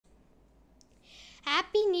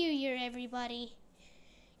everybody.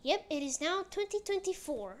 Yep, it is now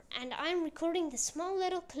 2024 and I'm recording the small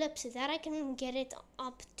little clip so that I can get it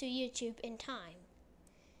up to YouTube in time.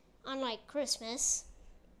 Unlike Christmas.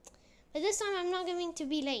 But this time I'm not going to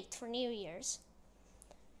be late for New Year's.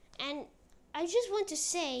 And I just want to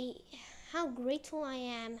say how grateful I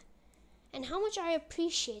am and how much I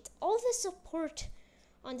appreciate all the support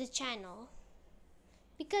on the channel.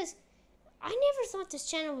 Because I never thought this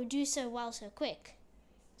channel would do so well so quick.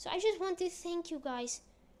 So I just want to thank you guys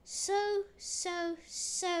so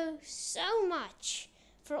much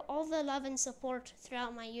for all the love and support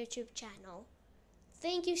throughout my YouTube channel.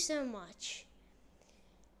 Thank you so much.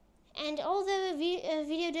 And although a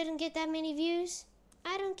video didn't get that many views,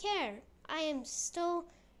 I don't care. I am still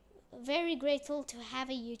very grateful to have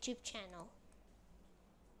a YouTube channel.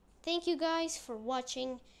 Thank you guys for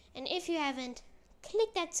watching, and if you haven't,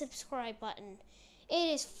 click that subscribe button.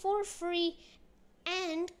 It is for free,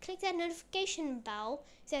 and click that notification bell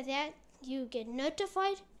so that you get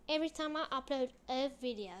notified every time I upload a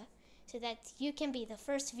video, so that you can be the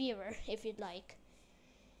first viewer if you'd like.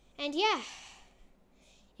 And yeah,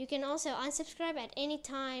 you can also unsubscribe at any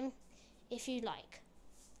time if you like.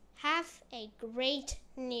 Have a great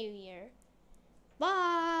New Year.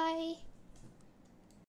 Bye!